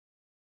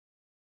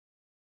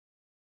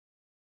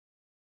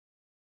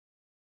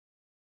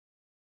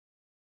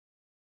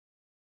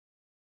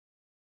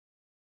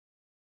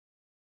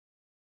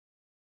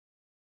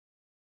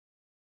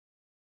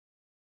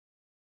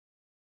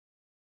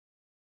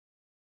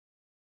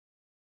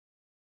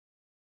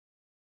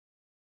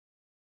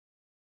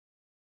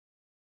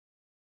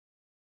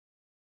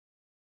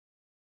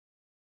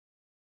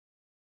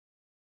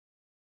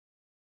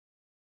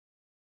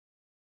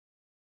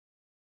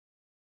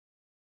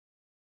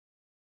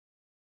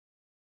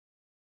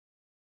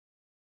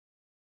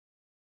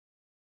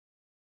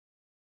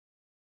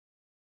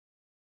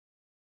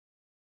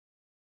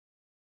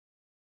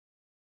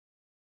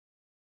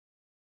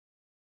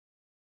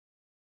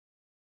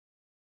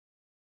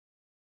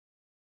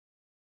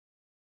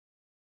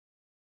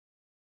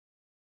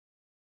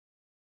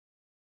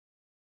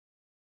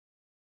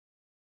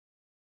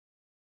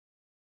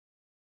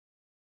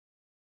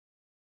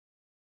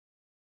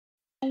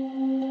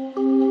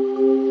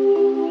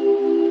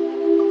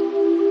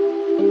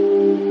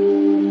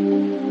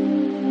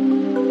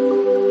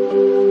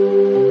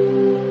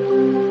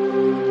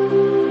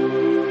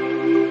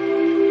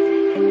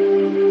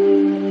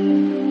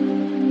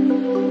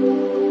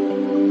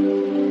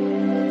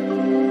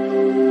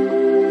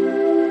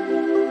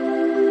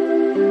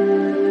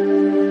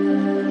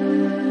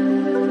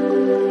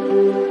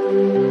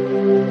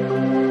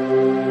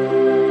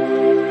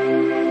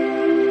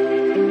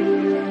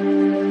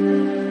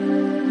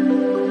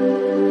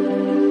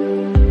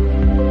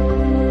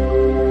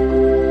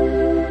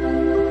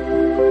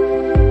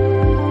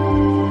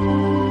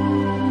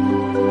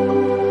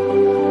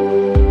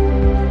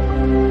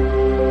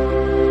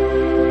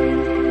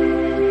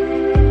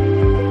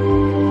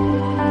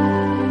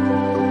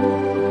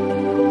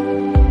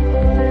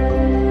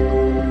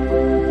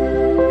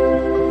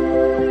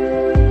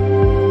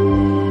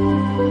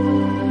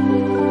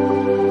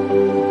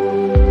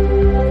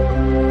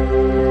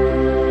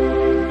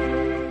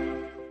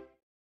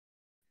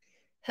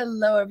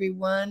Hello,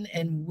 everyone,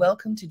 and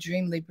welcome to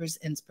Dream Leapers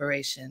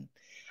Inspiration.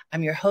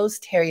 I'm your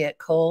host, Harriet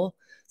Cole.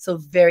 So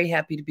very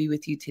happy to be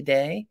with you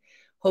today.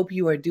 Hope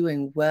you are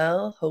doing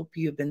well. Hope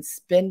you have been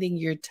spending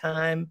your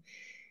time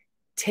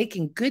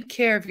taking good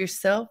care of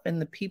yourself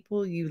and the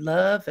people you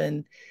love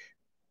and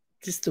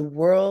just the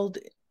world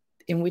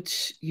in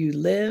which you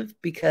live,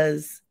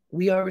 because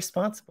we are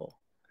responsible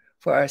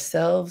for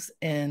ourselves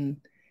and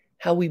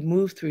how we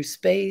move through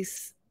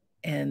space,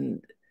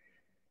 and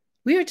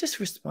we are just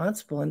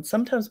responsible. And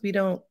sometimes we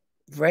don't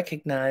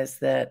recognize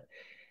that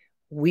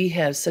we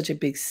have such a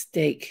big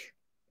stake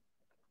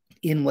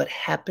in what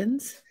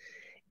happens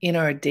in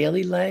our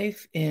daily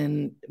life.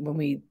 And when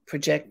we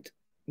project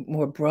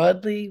more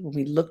broadly, when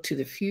we look to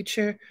the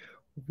future,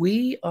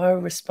 we are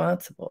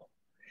responsible.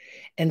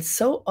 And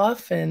so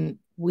often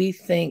we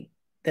think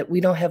that we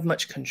don't have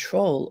much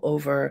control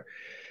over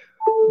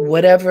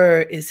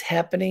whatever is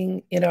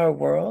happening in our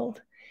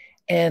world.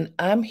 And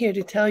I'm here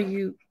to tell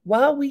you,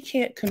 while we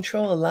can't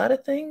control a lot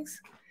of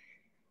things,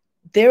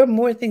 there are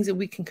more things that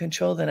we can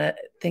control than I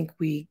think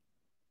we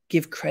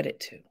give credit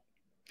to.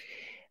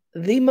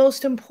 The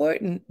most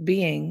important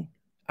being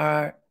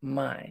our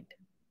mind.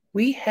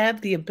 We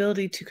have the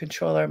ability to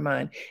control our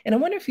mind. And I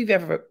wonder if you've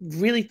ever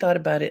really thought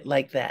about it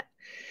like that.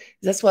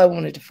 That's why I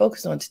wanted to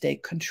focus on today.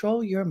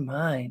 Control your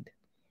mind.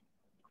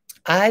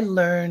 I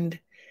learned,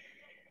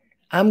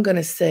 I'm going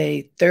to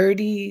say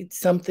 30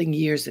 something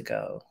years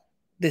ago,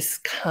 this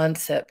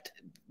concept,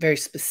 very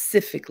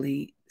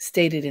specifically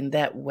stated in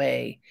that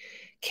way,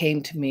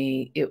 came to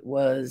me. It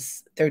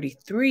was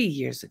 33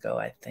 years ago,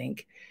 I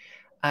think.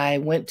 I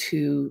went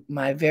to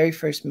my very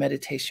first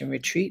meditation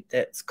retreat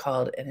that's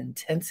called an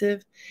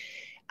intensive.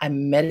 I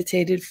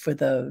meditated for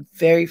the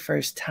very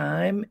first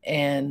time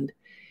and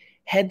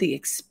had the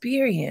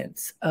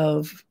experience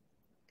of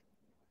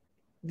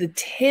the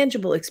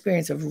tangible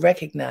experience of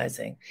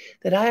recognizing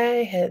that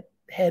I had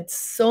had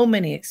so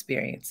many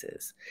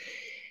experiences,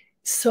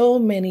 so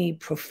many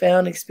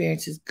profound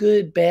experiences,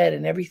 good, bad,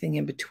 and everything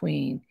in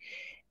between.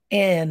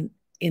 And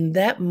in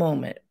that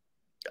moment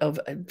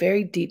of a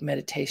very deep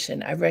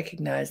meditation, I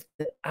recognized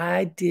that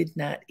I did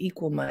not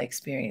equal my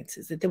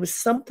experiences, that there was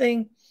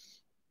something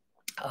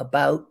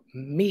about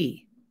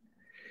me,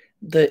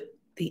 the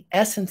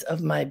essence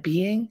of my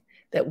being,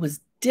 that was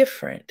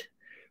different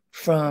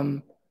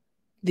from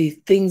the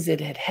things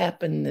that had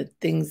happened, the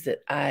things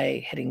that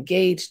I had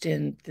engaged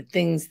in, the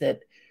things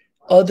that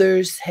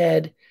others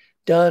had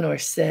done or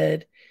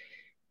said,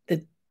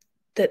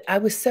 that I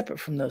was separate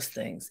from those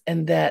things.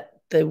 And that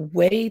the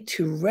way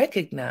to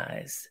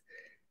recognize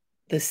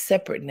the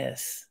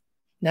separateness,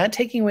 not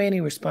taking away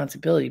any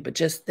responsibility, but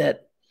just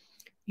that,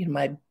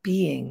 my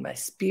being, my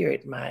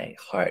spirit, my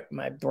heart,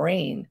 my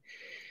brain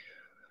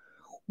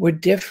were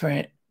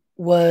different,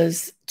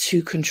 was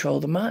to control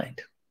the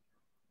mind.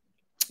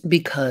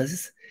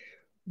 Because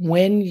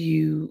when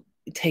you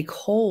take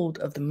hold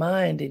of the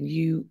mind and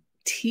you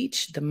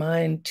teach the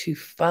mind to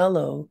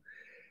follow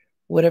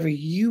whatever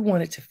you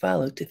want it to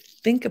follow, to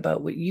think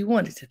about what you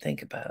want it to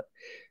think about,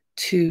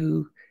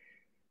 to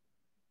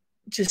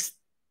just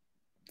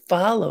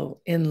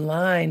follow in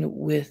line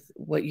with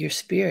what your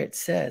spirit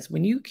says.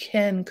 When you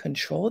can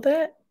control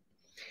that,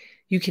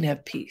 you can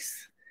have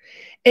peace.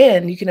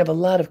 And you can have a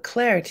lot of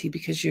clarity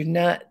because you're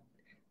not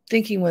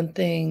thinking one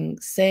thing,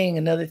 saying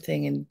another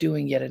thing, and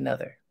doing yet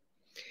another.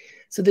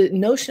 So the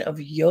notion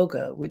of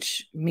yoga,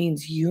 which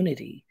means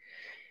unity,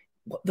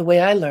 the way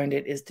I learned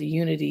it is the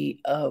unity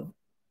of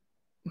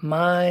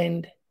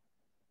mind,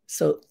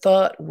 so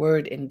thought,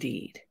 word, and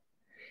deed.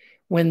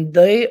 When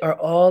they are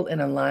all in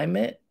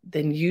alignment,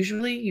 then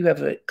usually you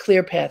have a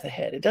clear path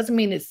ahead. It doesn't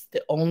mean it's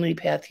the only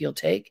path you'll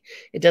take.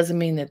 It doesn't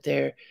mean that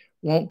there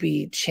won't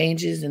be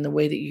changes in the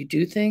way that you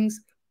do things.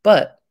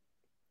 But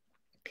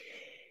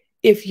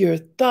if your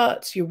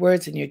thoughts, your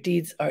words, and your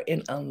deeds are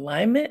in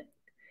alignment,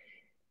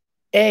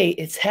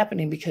 it's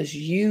happening because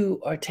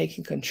you are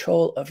taking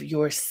control of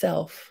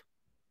yourself,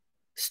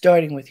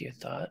 starting with your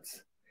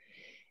thoughts.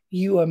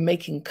 You are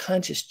making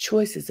conscious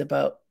choices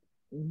about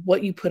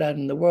what you put out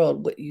in the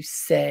world, what you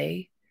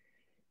say,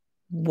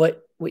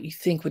 what you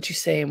think, what you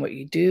say, and what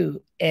you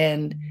do.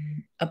 And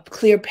a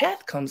clear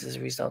path comes as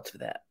a result of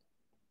that.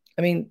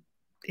 I mean,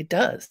 it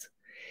does.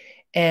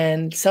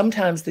 And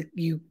sometimes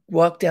you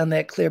walk down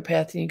that clear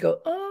path and you go,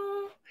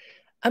 oh,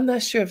 I'm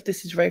not sure if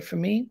this is right for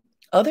me.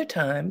 Other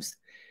times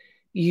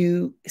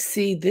you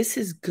see this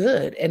is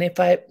good. And if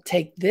I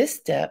take this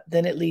step,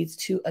 then it leads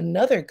to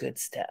another good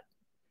step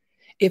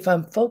if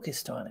I'm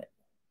focused on it.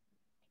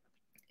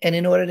 And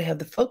in order to have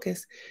the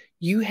focus,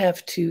 you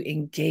have to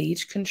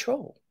engage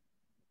control.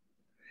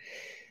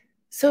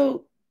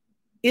 So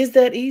is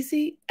that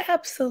easy?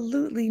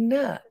 Absolutely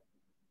not.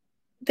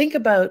 Think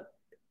about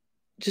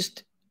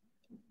just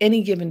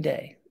any given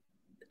day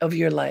of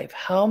your life.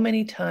 How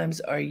many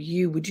times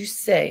would you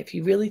say, if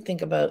you really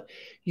think about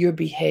your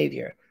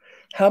behavior,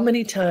 how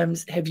many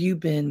times have you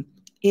been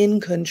in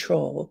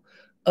control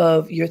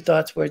of your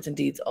thoughts, words, and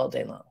deeds all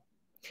day long?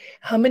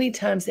 How many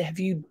times have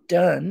you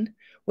done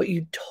what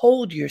you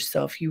told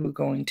yourself you were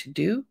going to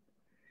do?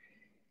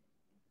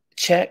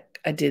 Check,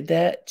 I did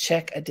that.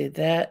 Check, I did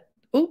that.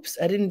 Oops,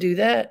 I didn't do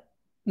that.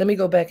 Let me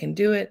go back and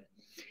do it.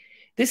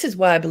 This is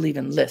why I believe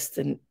in lists.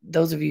 And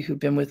those of you who've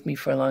been with me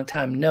for a long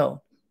time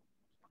know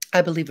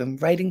I believe in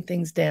writing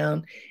things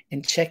down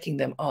and checking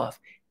them off,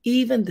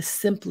 even the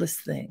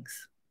simplest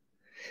things.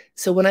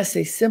 So when I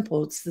say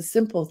simple, it's the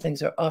simple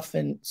things are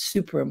often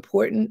super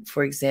important.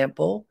 For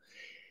example,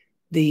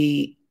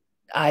 the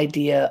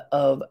idea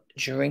of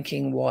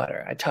drinking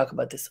water. I talk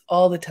about this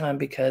all the time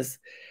because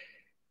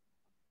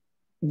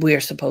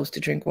we're supposed to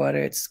drink water.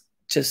 It's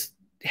just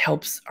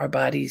helps our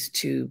bodies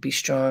to be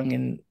strong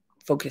and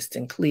focused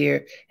and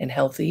clear and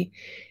healthy.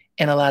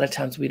 And a lot of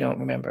times we don't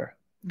remember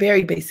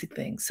very basic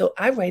things. So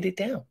I write it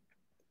down.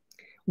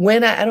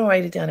 When I don't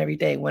write it down every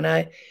day. When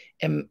I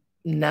am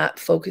not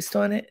focused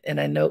on it and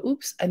I know,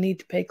 oops, I need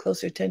to pay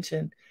closer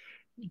attention,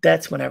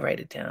 that's when I write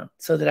it down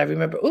so that I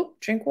remember, oh,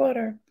 drink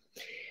water.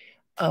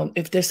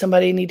 If there's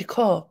somebody I need to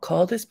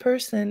call this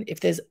person. If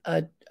there's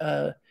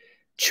a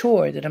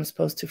chore that I'm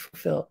supposed to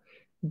fulfill,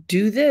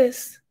 do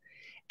this.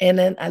 And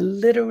then I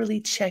literally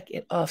check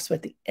it off. So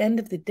at the end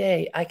of the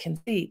day, I can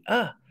see,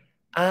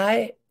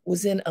 I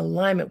was in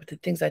alignment with the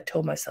things I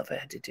told myself I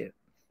had to do.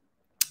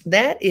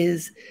 That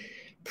is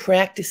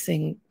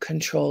practicing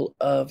control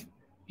of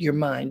your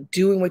mind,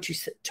 doing what you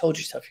told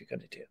yourself you're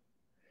going to do,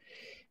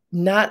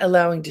 not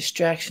allowing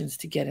distractions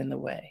to get in the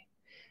way,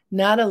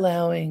 not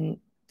allowing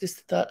just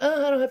the thought,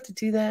 I don't have to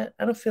do that.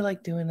 I don't feel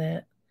like doing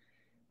that,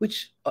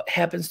 which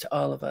happens to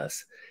all of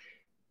us.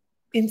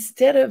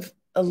 Instead of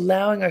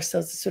allowing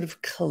ourselves to sort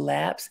of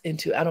collapse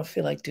into, I don't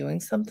feel like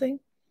doing something,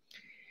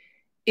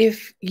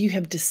 if you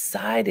have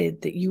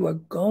decided that you are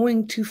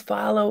going to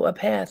follow a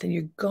path and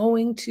you're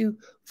going to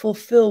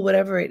fulfill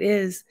whatever it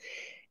is,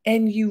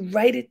 and you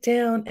write it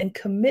down and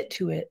commit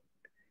to it,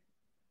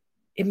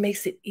 it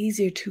makes it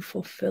easier to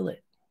fulfill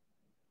it.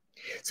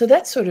 So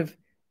that's sort of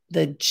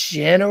the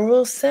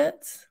general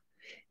sense.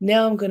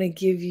 Now I'm going to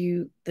give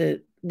you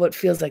what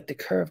feels like the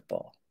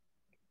curveball.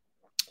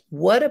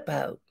 What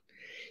about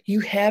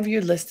you have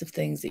your list of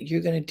things that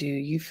you're going to do,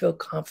 you feel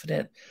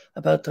confident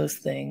about those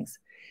things,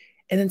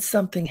 and then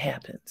something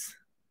happens.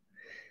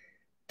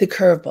 The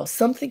curveball,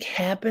 something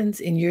happens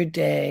in your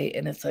day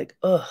and it's like,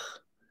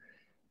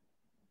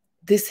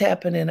 this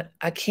happened and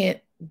I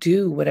can't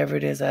do whatever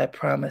it is I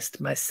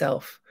promised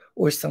myself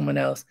or someone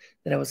else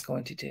that I was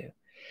going to do.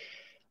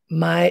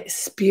 My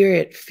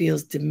spirit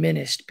feels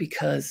diminished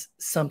because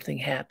something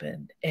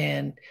happened,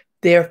 and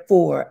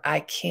therefore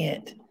I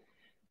can't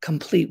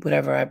complete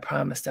whatever I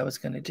promised I was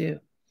going to do.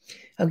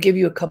 I'll give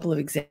you a couple of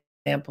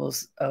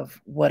examples of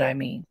what I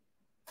mean.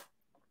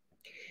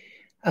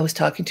 I was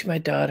talking to my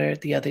daughter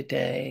the other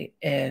day,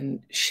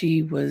 and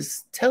she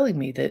was telling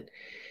me that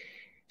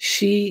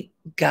she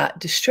got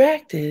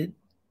distracted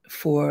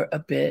for a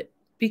bit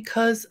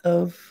because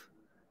of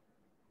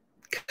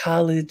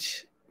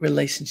college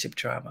relationship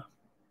drama.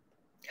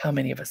 How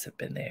many of us have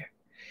been there?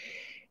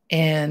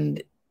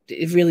 And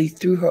it really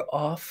threw her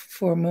off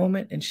for a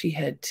moment, and she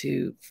had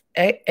to,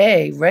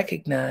 A,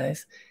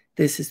 recognize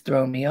this has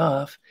thrown me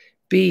off,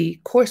 B,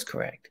 course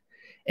correct.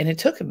 And it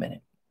took a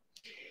minute.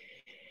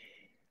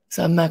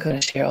 So I'm not going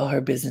to share all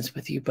her business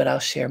with you, but I'll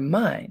share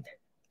mine,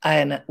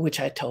 which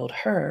I told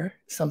her,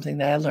 something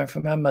that I learned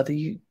from my mother.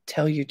 You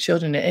tell your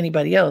children and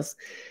anybody else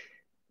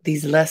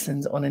these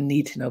lessons on a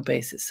need-to-know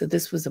basis. So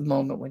this was a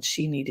moment when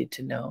she needed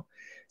to know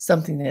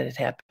something that had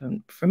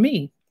happened for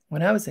me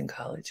when I was in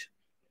college.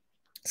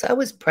 So I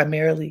was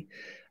primarily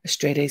a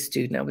straight A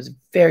student. I was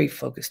very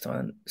focused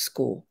on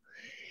school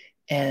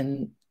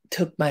and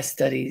took my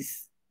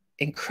studies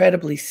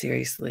incredibly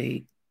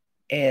seriously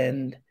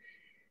and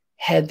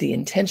had the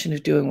intention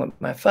of doing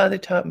what my father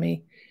taught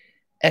me.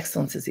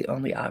 Excellence is the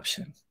only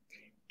option.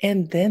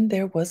 And then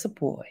there was a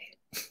boy.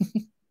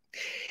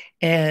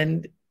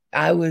 And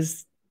I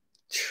was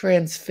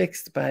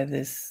transfixed by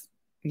this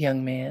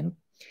young man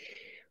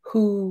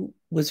who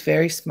was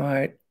very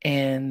smart,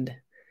 and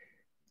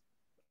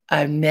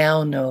I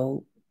now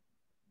know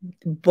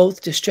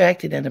both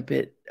distracted and a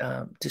bit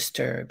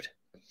disturbed.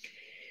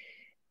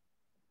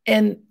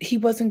 And he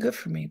wasn't good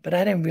for me, but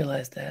I didn't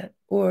realize that.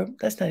 Or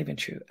that's not even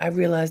true. I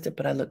realized it,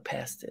 but I looked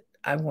past it.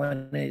 I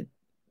wanted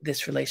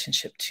this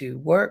relationship to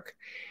work,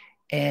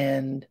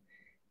 and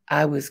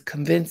I was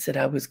convinced that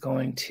I was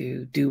going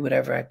to do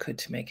whatever I could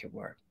to make it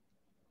work.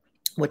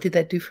 What did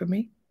that do for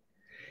me?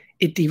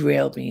 It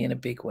derailed me in a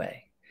big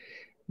way.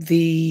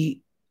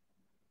 The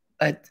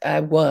I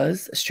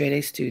was a straight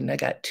A student. I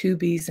got 2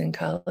 B's in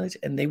college,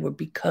 and they were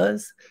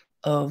because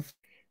of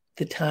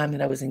the time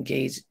that I was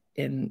engaged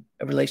in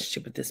a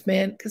relationship with this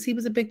man, because he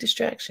was a big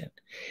distraction.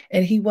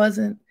 And he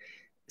wasn't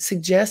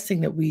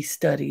suggesting that we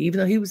study, even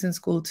though he was in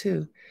school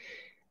too.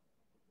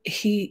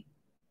 He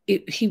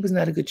was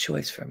not a good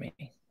choice for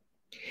me.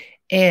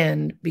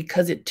 And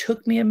because it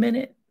took me a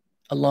minute,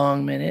 a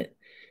long minute,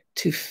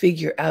 to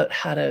figure out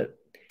how to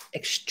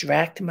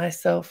extract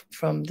myself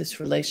from this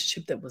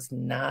relationship that was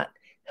not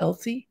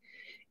healthy,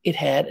 it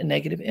had a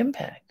negative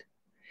impact.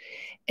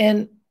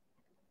 And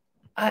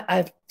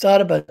I've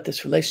thought about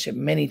this relationship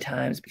many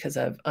times because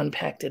I've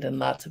unpacked it in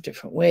lots of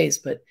different ways,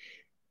 but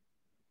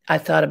I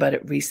thought about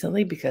it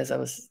recently because I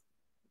was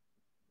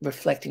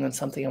reflecting on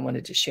something I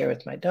wanted to share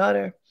with my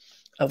daughter,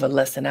 of a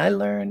lesson I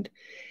learned.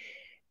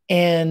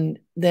 And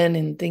then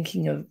in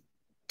thinking of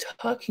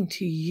talking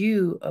to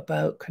you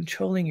about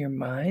controlling your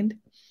mind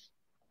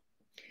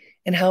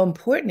and how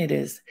important it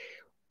is,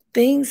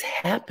 things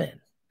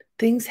happen.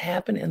 Things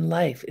happen in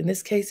life. In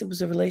this case, it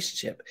was a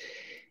relationship.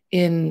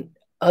 In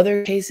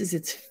other cases,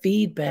 it's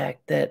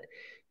feedback that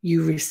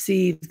you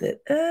receive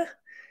that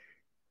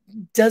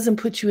doesn't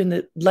put you in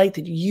the light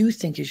that you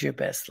think is your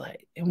best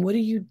light. And what do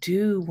you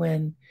do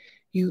when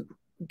you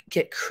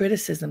get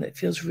criticism that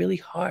feels really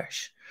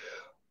harsh?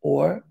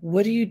 Or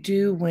what do you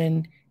do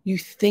when you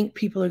think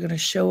people are going to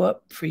show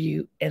up for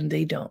you and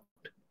they don't?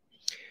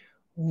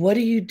 What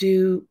do you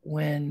do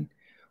when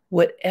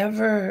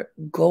whatever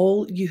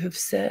goal you have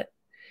set,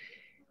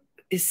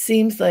 it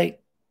seems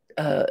like,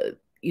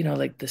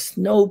 like the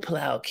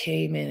snowplow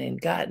came in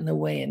and got in the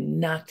way and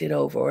knocked it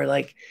over, or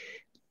like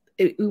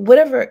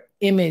whatever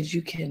image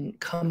you can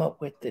come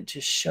up with that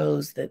just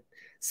shows that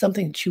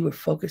something that you were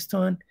focused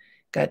on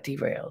got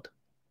derailed.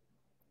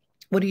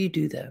 What do you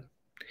do then?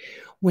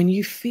 When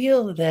you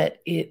feel that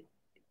it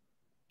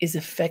is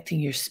affecting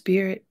your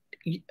spirit,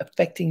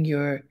 affecting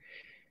your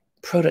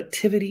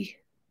productivity,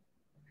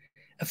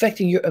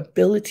 affecting your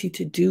ability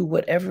to do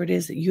whatever it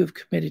is that you have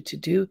committed to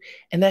do,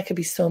 and that could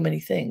be so many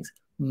things.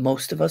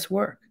 Most of us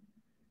work.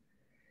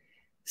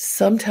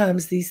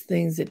 Sometimes these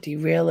things that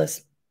derail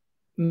us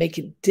make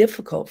it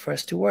difficult for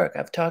us to work.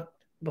 I've talked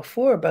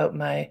before about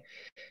my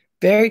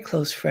very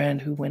close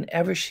friend who,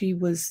 whenever she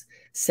was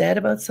sad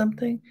about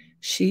something,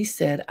 she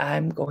said,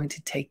 "I'm going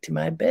to take to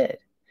my bed."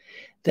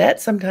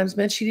 That sometimes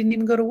meant she didn't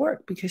even go to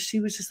work because she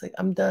was just like,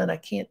 "I'm done. I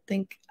can't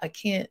think. I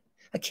can't.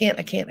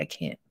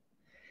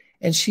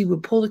 And she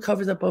would pull the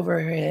covers up over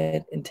her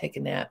head and take a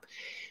nap.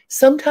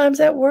 Sometimes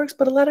that works,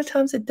 but a lot of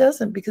times it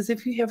doesn't, because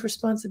if you have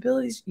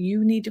responsibilities,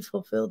 you need to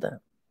fulfill them.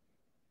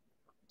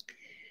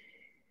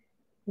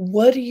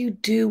 What do you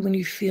do when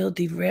you feel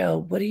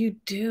derailed? What do you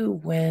do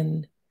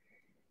when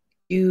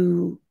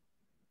you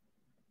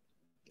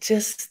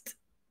just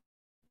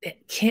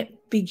can't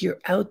figure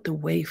out the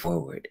way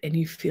forward and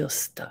you feel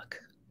stuck?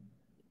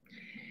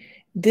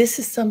 This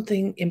is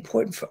something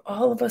important for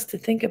all of us to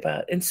think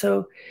about. And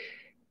so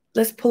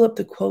let's pull up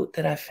the quote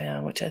that I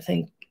found, which I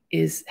think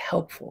is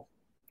helpful.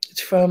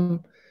 It's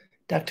from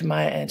Dr.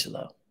 Maya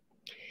Angelou.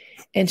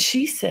 And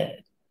she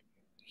said,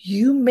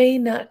 "You may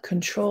not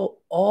control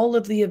all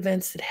of the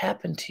events that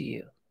happen to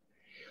you,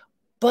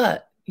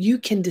 but you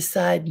can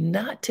decide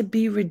not to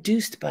be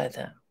reduced by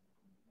them."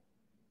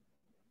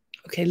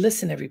 Okay,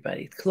 listen,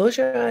 everybody. Close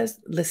your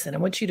eyes. Listen, I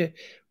want you to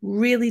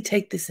really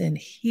take this in,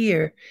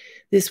 hear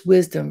this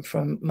wisdom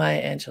from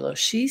Maya Angelou.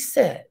 She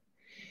said,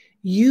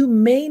 "You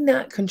may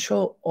not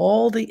control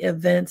all the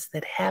events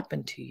that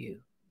happen to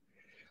you,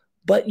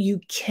 but you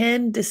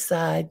can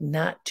decide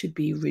not to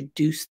be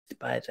reduced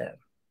by them."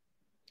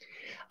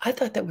 I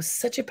thought that was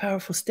such a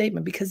powerful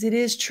statement because it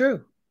is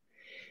true.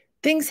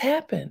 Things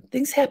happen.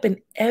 Things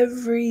happen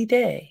every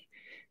day.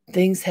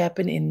 Things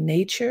happen in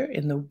nature,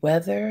 in the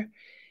weather,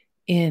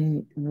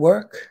 in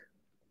work,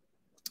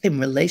 in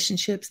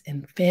relationships,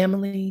 in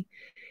family,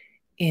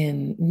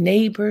 in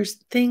neighbors.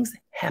 Things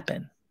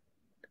happen.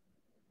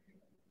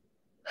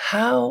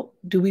 How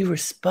do we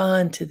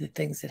respond to the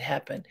things that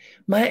happen?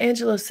 Maya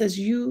Angelou says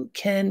you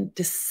can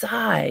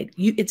decide.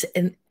 It's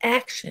an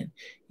action.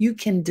 You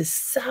can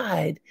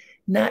decide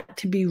not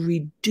to be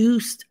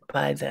reduced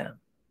by them.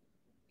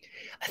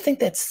 I think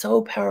that's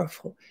so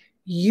powerful.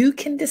 You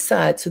can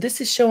decide. So this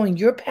is showing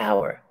your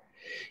power.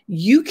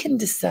 You can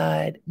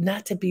decide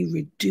not to be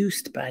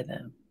reduced by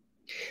them.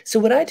 So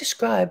what I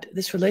described,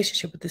 this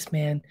relationship with this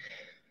man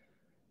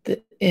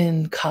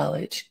in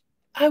college,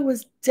 I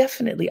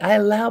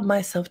allowed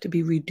myself to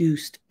be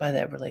reduced by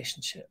that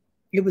relationship.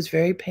 It was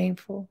very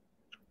painful.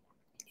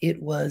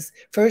 It was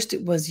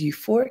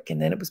euphoric,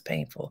 and then it was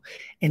painful.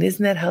 And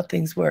isn't that how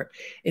things work?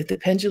 If the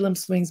pendulum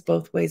swings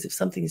both ways, if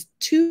something is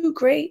too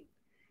great,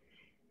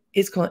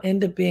 it's going to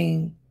end up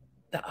being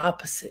the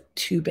opposite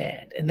too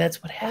bad. And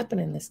that's what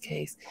happened in this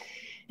case.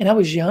 And I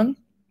was young,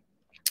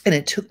 and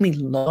it took me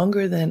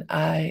longer than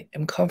I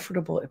am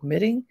comfortable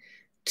admitting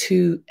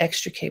to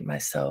extricate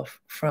myself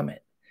from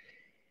it.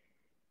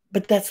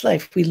 But that's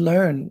life. We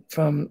learn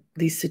from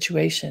these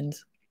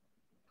situations.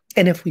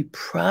 And if we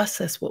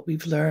process what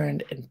we've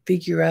learned and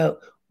figure out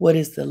what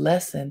is the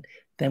lesson,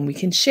 then we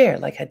can share,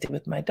 like I did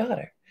with my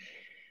daughter.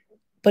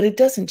 But it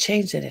doesn't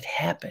change that it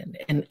happened.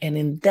 And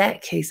in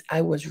that case,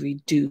 I was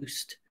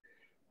reduced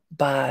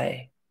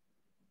by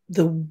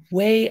the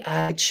way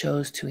I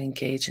chose to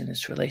engage in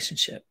this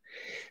relationship.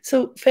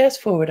 So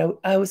fast forward,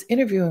 I was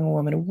interviewing a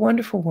woman, a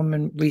wonderful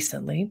woman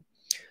recently,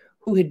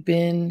 who had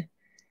been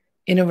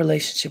in a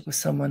relationship with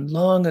someone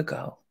long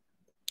ago.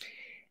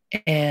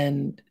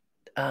 And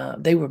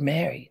they were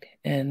married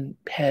and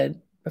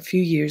had a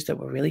few years that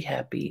were really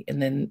happy. And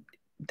then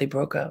they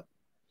broke up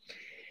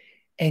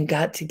and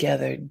got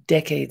together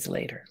decades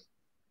later.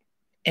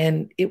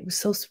 And it was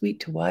so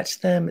sweet to watch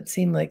them. It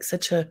seemed like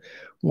such a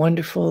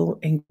wonderful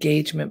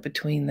engagement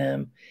between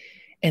them.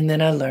 And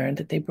then I learned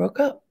that they broke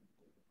up.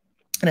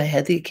 And I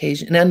had the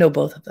occasion, and I know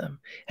both of them,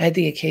 I had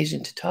the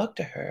occasion to talk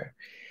to her.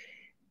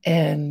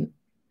 And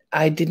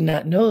I did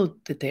not know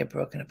that they had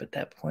broken up at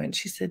that point.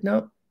 She said,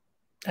 no,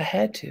 I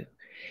had to.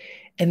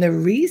 And the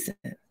reason,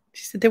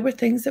 she said, there were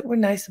things that were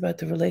nice about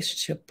the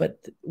relationship,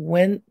 but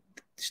when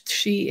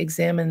she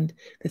examined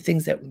the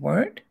things that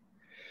weren't,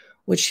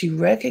 what she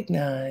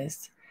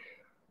recognized,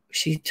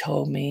 she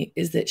told me,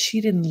 is that she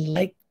didn't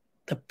like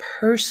the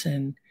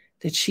person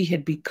that she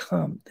had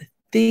become, the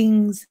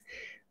things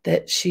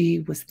that she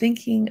was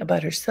thinking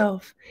about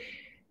herself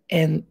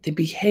and the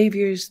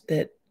behaviors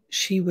that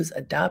she was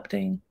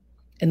adopting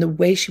and the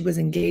way she was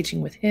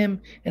engaging with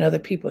him and other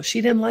people. She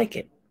didn't like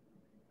it.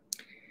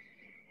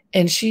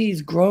 And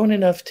she's grown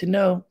enough to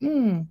know,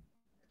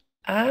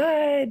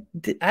 I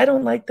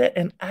don't like that,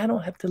 and I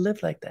don't have to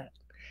live like that.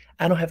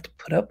 I don't have to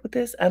put up with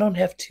this. I don't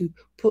have to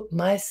put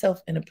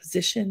myself in a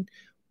position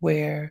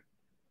where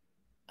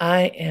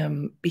I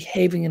am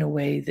behaving in a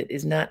way that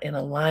is not in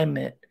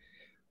alignment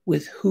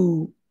with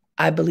who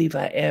I believe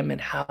I am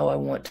and how I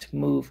want to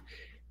move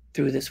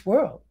through this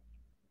world.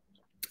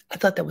 I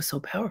thought that was so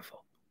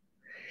powerful.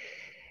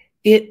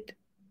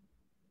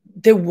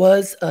 There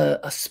was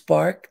a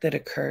spark that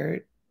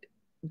occurred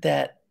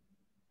that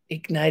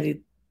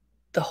ignited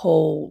the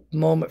whole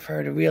moment for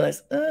her to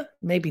realize,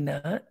 maybe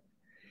not.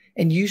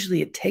 And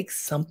usually it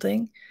takes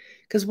something,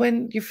 because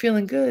when you're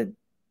feeling good,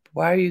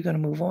 why are you going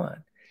to move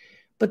on?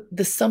 But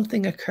the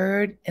something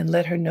occurred and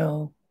let her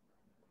know,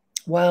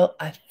 while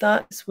I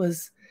thought this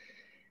was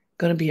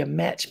going to be a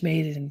match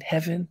made in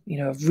heaven, a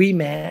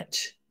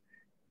rematch,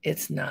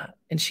 it's not.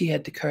 And she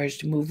had the courage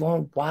to move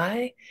on.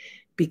 Why?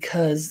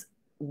 Because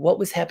what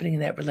was happening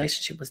in that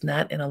relationship was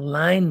not in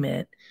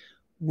alignment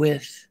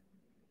with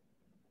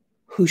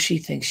who she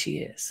thinks she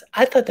is.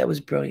 I thought that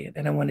was brilliant,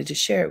 and I wanted to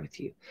share it with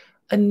you.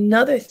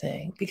 Another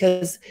thing,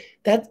 because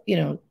that,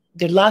 there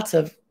are lots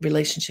of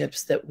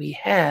relationships that we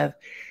have,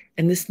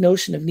 and this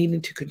notion of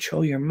needing to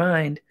control your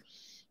mind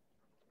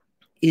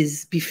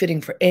is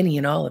befitting for any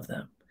and all of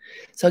them.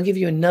 So I'll give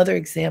you another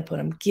example,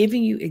 and I'm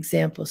giving you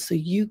examples so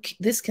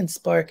this can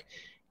spark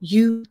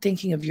you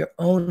thinking of your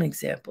own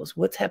examples.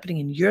 What's happening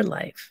in your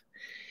life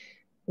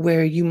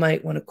where you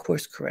might want to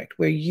course correct,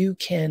 where you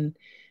can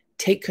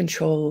take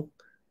control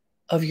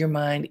of your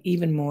mind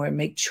even more and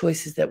make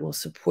choices that will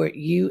support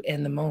you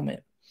and the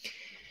moment.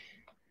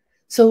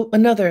 So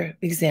another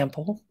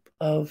example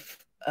of,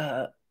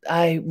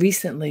 I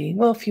recently,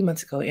 a few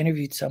months ago,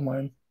 interviewed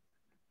someone,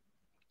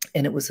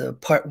 and it was a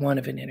part one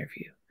of an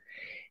interview.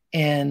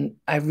 And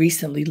I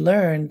recently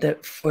learned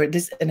that for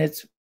this, and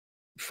it's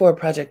for a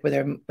project where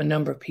there are a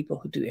number of people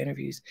who do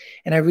interviews.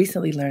 And I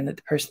recently learned that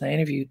the person I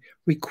interviewed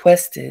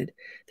requested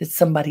that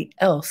somebody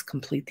else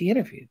complete the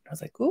interview. I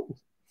was like, ooh,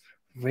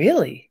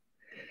 really?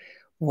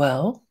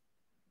 Well,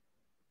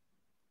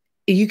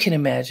 you can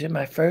imagine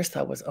my first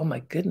thought was, oh my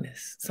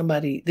goodness,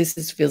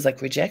 this feels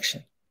like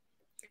rejection.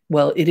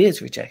 Well, it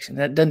is rejection.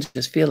 That doesn't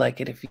just feel like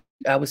it. If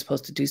I was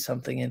supposed to do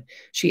something and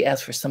she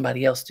asked for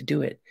somebody else to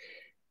do it,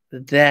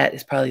 that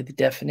is probably the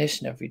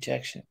definition of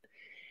rejection.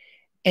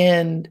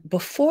 And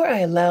before I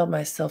allowed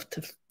myself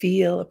to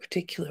feel a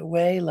particular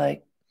way,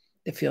 like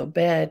to feel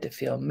bad, to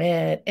feel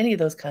mad, any of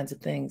those kinds of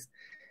things,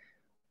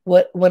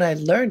 when I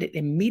learned it,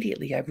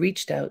 immediately I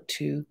reached out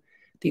to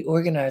the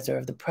organizer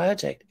of the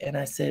project and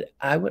I said,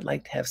 I would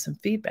like to have some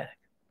feedback.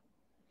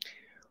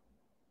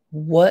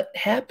 What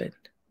happened?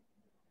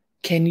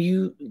 Can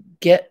you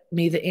get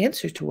me the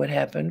answer to what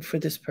happened for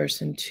this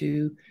person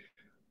to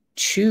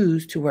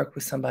choose to work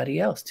with somebody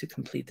else to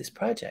complete this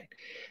project?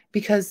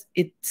 Because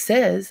it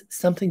says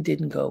something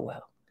didn't go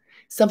well.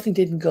 Something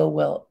didn't go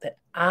well that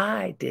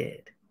I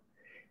did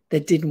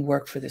that didn't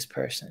work for this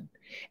person.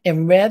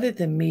 And rather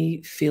than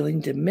me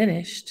feeling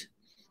diminished,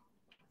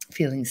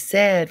 feeling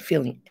sad,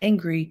 feeling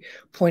angry,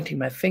 pointing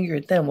my finger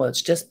at them, well,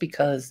 it's just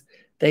because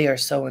they are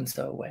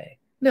so-and-so way.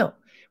 No,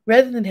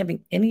 rather than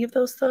having any of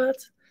those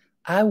thoughts,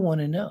 I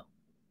want to know.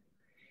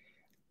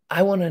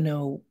 I want to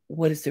know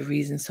what is the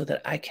reason so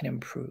that I can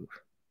improve.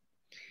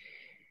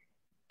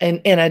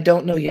 And I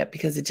don't know yet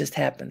because it just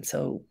happened.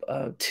 So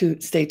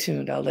stay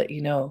tuned. I'll let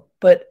you know.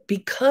 But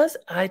because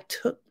I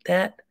took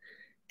that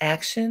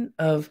action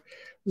of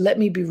let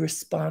me be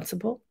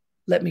responsible,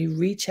 let me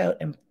reach out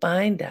and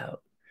find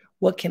out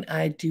what can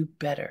I do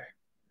better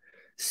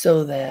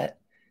so that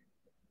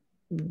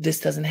this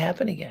doesn't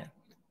happen again.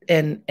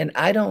 And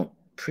I don't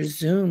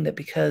presume that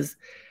because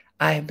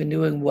I have been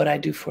doing what I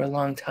do for a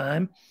long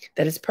time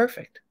that it's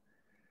perfect.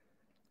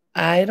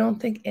 I don't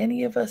think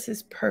any of us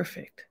is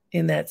perfect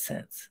in that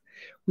sense.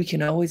 We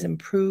can always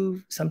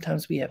improve.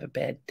 Sometimes we have a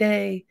bad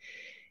day.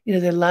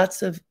 There are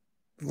lots of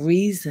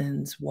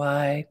reasons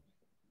why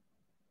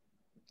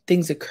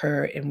things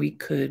occur and we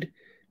could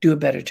do a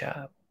better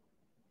job.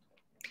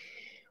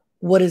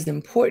 What is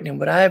important and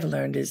what I've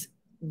learned is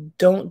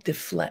don't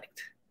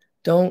deflect.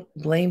 Don't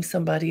blame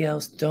somebody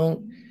else.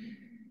 Don't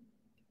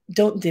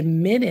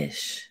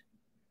diminish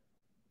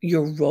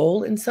your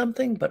role in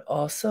something, but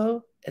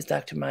also, as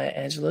Dr. Maya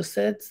Angelou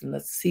said, and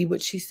let's see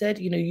what she said,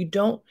 you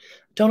don't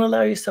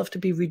allow yourself to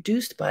be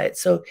reduced by it.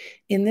 So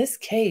in this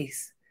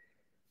case,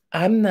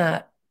 I'm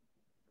not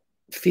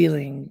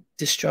feeling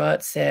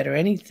distraught, sad, or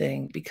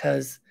anything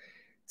because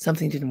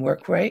something didn't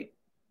work right.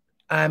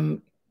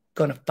 I'm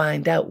going to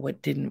find out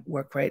what didn't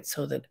work right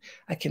so that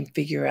I can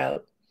figure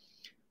out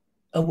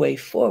a way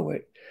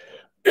forward.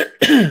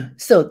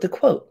 So the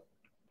quote,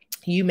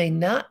 "You may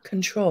not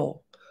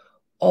control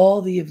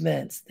all the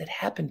events that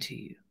happen to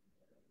you."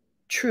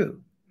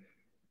 True.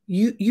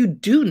 You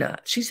do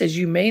not. She says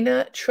you may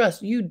not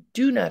trust. You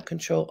do not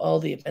control all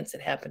the events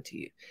that happen to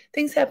you.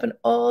 Things happen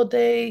all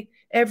day,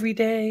 every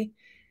day,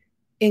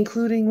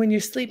 including when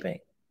you're sleeping.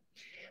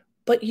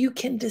 But you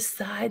can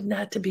decide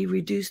not to be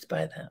reduced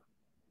by them.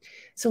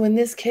 So in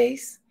this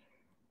case,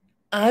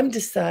 I'm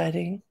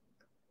deciding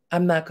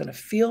I'm not going to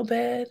feel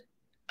bad.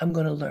 I'm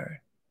going to learn.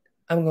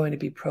 I'm going to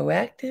be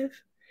proactive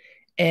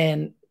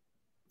and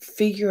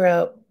figure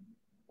out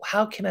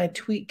how can I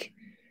tweak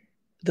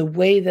the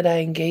way that I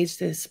engage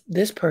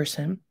this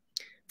person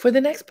for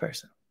the next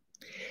person.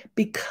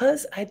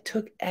 Because I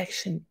took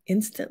action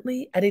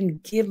instantly, I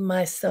didn't give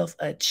myself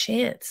a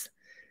chance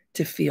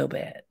to feel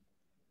bad.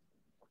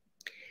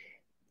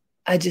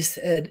 I just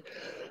said,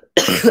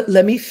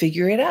 let me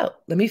figure it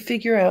out. Let me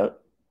figure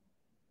out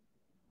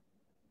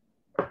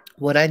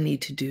what I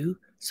need to do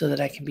so that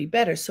I can be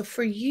better. So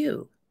for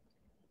you,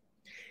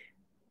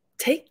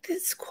 take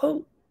this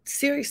quote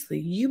seriously.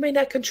 You may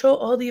not control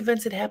all the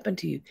events that happen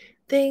to you.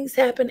 Things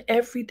happen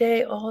every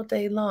day, all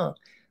day long,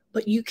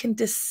 but you can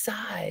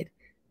decide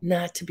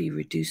not to be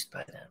reduced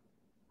by them.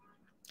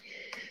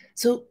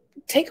 So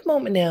take a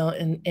moment now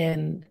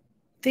and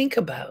think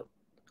about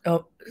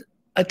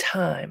a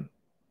time.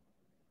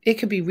 It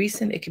could be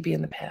recent, it could be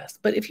in the past.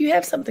 But if you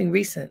have something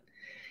recent,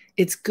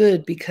 it's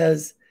good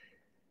because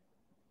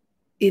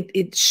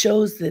it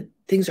shows that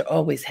things are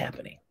always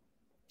happening.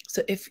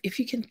 So if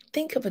you can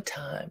think of a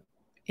time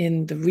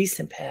in the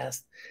recent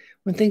past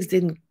when things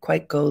didn't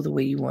quite go the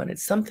way you wanted,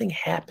 something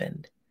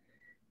happened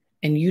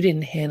and you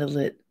didn't handle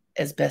it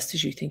as best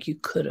as you think you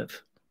could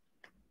have.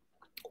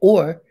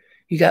 Or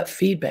you got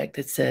feedback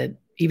that said,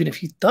 even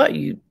if you thought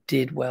you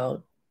did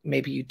well,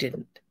 maybe you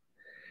didn't.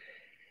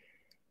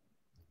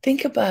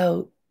 Think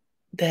about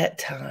that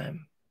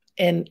time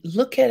and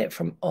look at it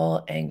from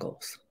all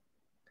angles.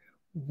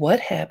 What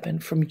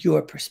happened from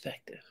your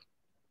perspective?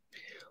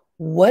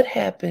 What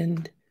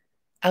happened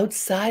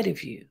outside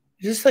of you?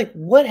 Just like,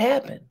 what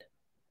happened?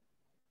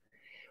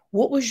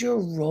 What was your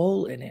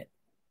role in it?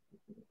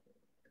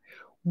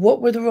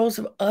 What were the roles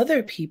of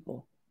other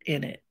people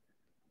in it?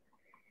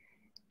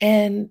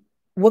 And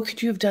what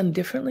could you have done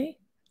differently?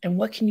 And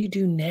what can you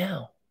do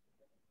now?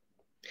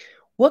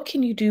 What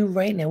can you do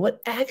right now?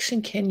 What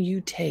action can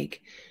you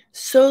take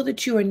so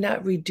that you are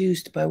not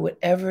reduced by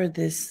whatever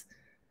this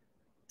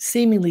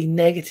seemingly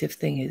negative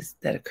thing is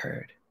that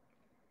occurred?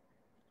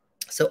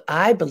 So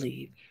I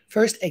believe,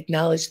 first,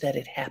 acknowledge that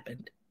it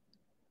happened.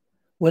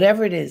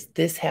 Whatever it is,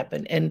 this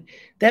happened. And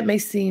that may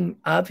seem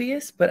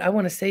obvious, but I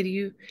want to say to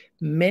you,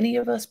 many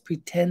of us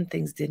pretend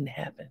things didn't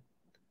happen.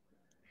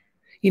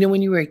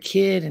 When you were a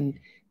kid and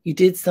you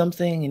did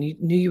something and you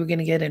knew you were going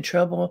to get in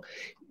trouble,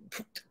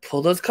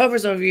 pull those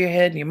covers over your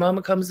head and your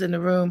mama comes in the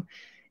room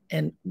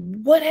and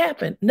what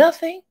happened?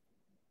 Nothing.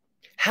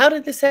 How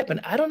did this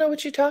happen? I don't know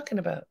what you're talking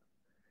about.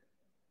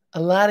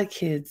 A lot of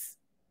kids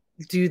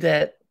do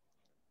that,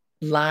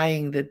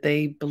 lying that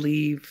they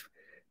believe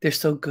they're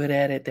so good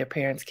at it, their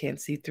parents can't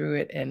see through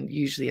it, and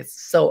usually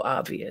it's so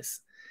obvious.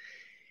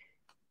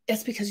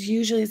 It's because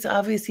usually it's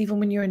obvious even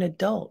when you're an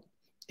adult.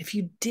 If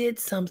you did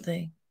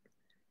something,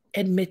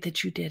 admit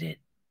that you did it.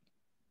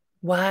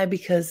 Why?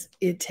 Because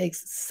it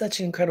takes such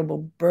an incredible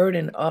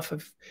burden off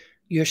of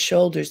your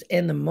shoulders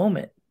in the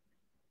moment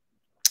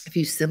if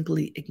you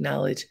simply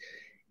acknowledge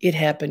it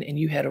happened and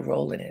you had a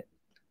role in it.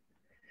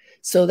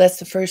 So that's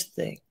the first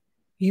thing.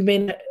 You may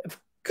not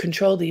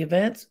control the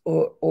events,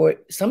 or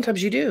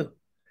sometimes you do.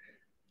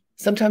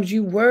 Sometimes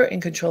you were in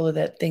control of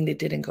that thing that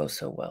didn't go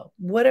so well,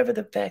 whatever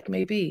the fact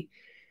may be.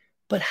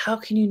 But how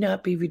can you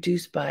not be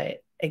reduced by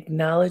it?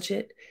 Acknowledge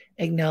it,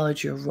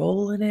 acknowledge your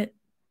role in it,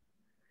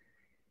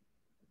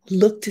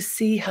 look to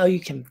see how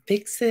you can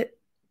fix it,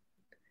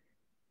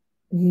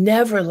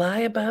 never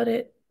lie about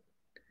it,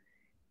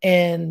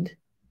 and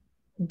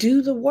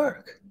do the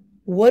work.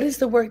 What is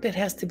the work that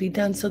has to be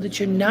done so that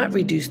you're not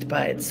reduced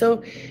by it?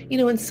 So,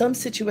 in some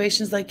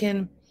situations, like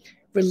in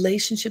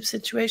relationship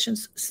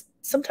situations,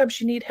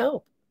 sometimes you need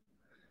help.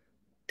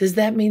 Does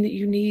that mean that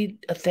you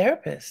need a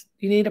therapist?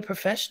 You need a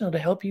professional to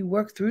help you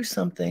work through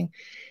something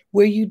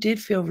where you did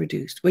feel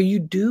reduced, where you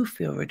do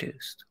feel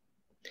reduced.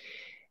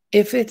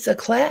 If it's a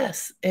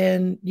class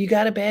and you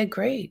got a bad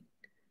grade,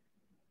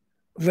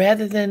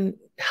 rather than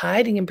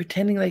hiding and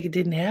pretending like it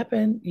didn't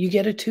happen, you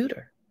get a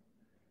tutor.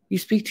 You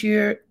speak to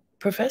your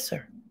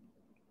professor.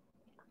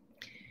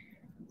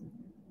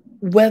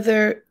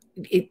 Whether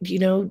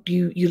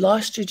you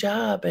lost your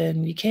job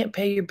and you can't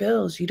pay your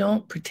bills, you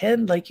don't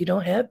pretend like you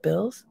don't have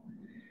bills.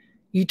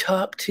 You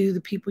talk to the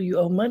people you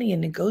owe money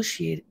and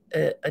negotiate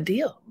a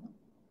deal.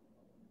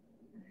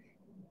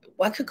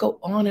 I could go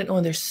on and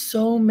on. There's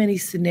so many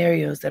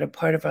scenarios that are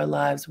part of our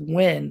lives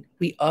when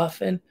we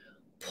often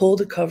pull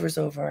the covers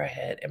over our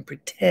head and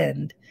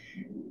pretend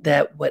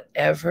that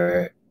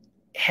whatever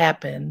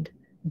happened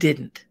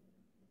didn't.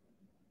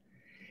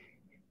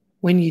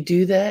 When you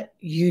do that,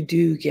 you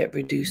do get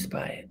reduced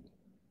by it.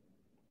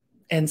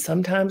 And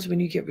sometimes when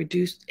you get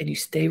reduced and you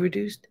stay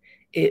reduced,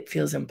 it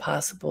feels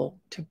impossible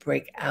to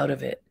break out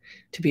of it,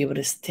 to be able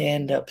to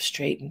stand up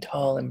straight and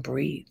tall and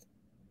breathe.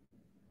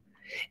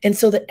 And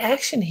so the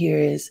action here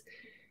is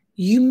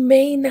you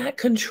may not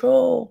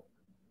control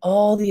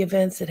all the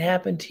events that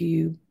happen to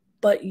you,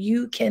 but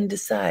you can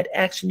decide,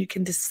 you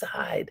can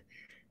decide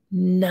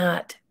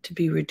not to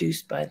be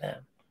reduced by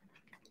them.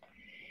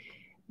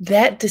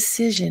 That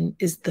decision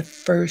is the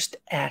first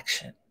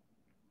action.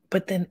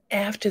 But then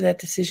after that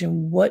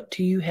decision, what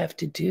do you have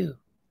to do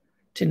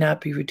to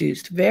not be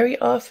reduced? Very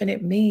often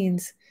it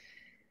means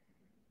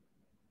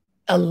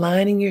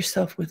aligning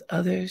yourself with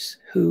others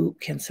who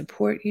can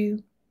support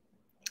you.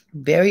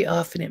 Very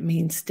often it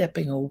means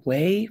stepping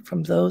away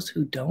from those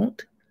who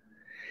don't.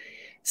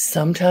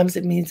 Sometimes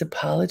it means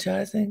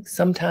apologizing.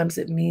 Sometimes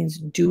it means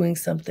doing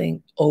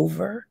something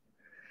over.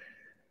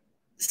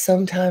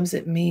 Sometimes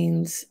it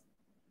means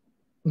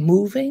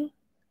moving.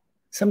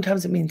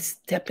 Sometimes it means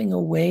stepping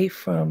away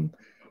from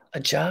a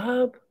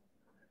job,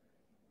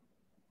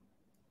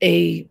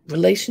 a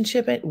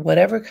relationship,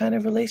 whatever kind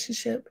of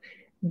relationship.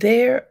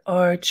 There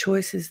are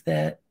choices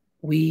that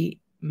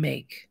we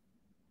make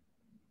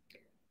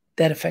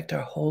that affect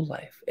our whole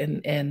life.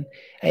 And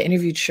I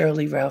interviewed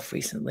Shirley Ralph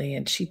recently,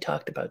 and she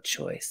talked about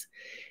choice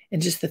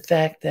and just the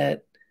fact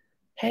that,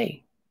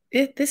 hey,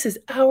 this is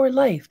our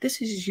life.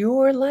 This is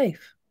your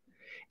life.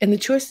 And the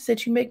choices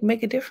that you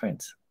make a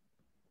difference.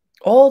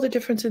 All the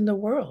difference in the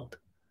world.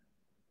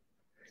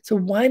 So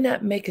why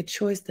not make a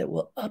choice that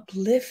will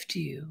uplift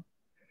you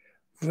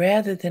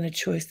rather than a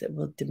choice that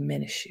will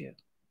diminish you,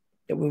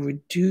 that will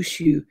reduce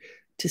you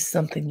to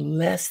something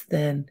less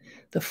than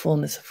the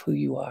fullness of who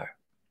you are?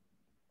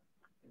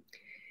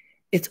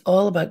 It's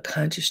all about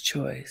conscious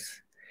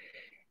choice,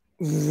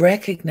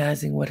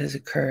 recognizing what has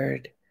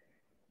occurred,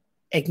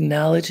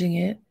 acknowledging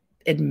it,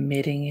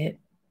 admitting it,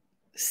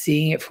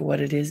 seeing it for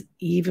what it is,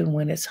 even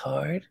when it's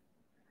hard,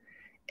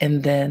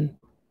 and then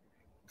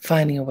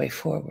finding a way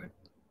forward.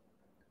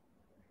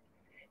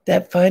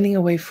 That finding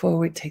a way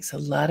forward takes a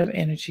lot of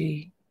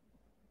energy,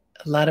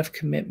 a lot of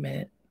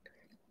commitment.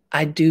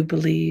 I do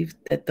believe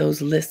that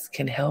those lists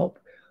can help.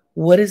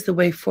 What is the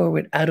way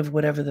forward out of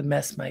whatever the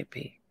mess might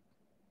be?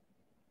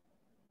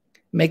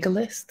 Make a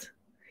list.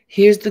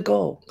 Here's the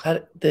goal.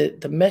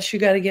 The mess you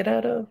got to get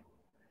out of.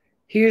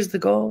 Here's the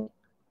goal.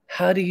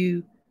 How do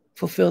you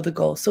fulfill the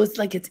goal? So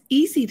it's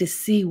easy to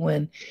see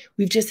when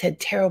we've just had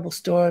terrible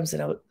storms,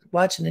 and I was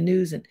watching the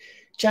news and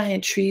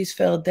giant trees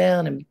fell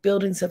down and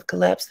buildings have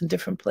collapsed in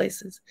different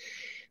places.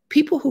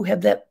 People who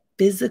have that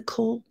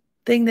physical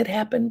thing that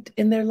happened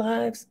in their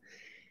lives,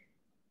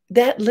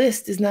 that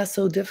list is not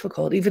so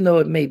difficult, even though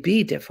it may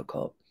be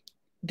difficult.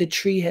 The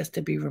tree has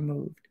to be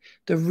removed.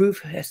 The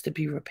roof has to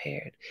be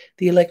repaired.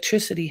 The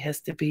electricity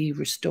has to be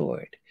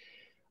restored.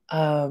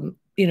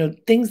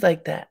 Things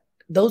like that.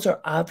 Those are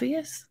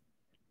obvious.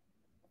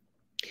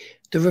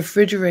 The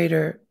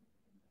refrigerator,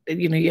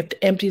 you have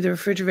to empty the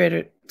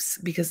refrigerator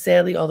because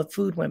sadly all the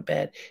food went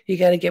bad. You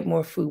got to get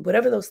more food,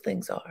 whatever those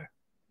things are.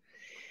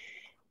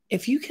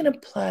 If you can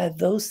apply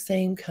those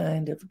same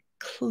kind of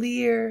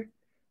clear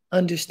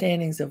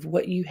understandings of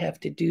what you have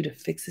to do to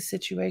fix a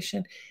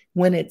situation,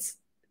 when it's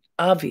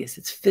obvious,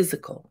 it's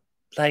physical,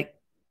 like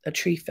a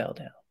tree fell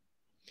down,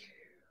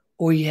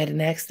 or you had an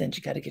accident,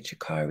 you got to get your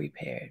car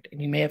repaired,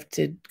 and you may have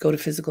to go to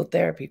physical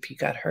therapy if you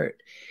got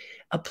hurt.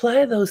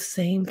 Apply those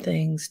same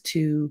things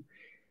to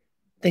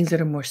things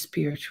that are more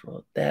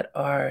spiritual, that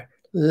are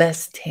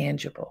less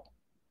tangible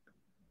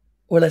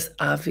or less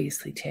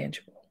obviously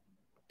tangible,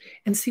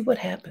 and see what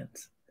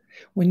happens.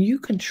 When you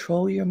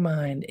control your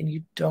mind and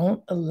you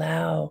don't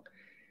allow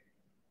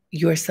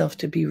yourself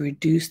to be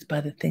reduced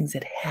by the things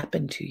that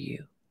happen to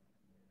you,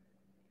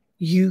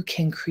 you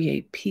can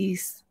create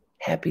peace,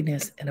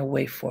 happiness, and a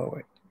way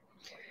forward.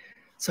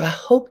 So I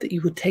hope that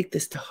you will take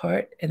this to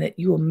heart and that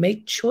you will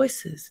make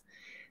choices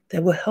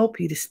that will help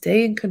you to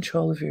stay in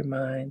control of your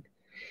mind,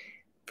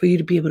 for you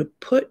to be able to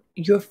put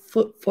your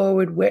foot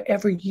forward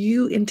wherever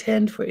you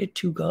intend for it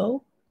to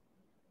go,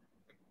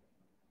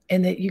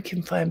 and that you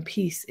can find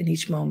peace in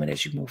each moment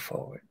as you move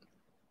forward.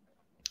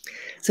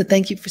 So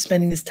thank you for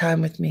spending this time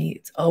with me.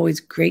 It's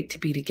always great to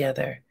be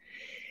together.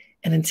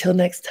 And until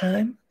next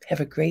time, have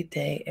a great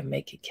day and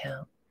make it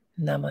count.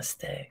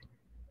 Namaste.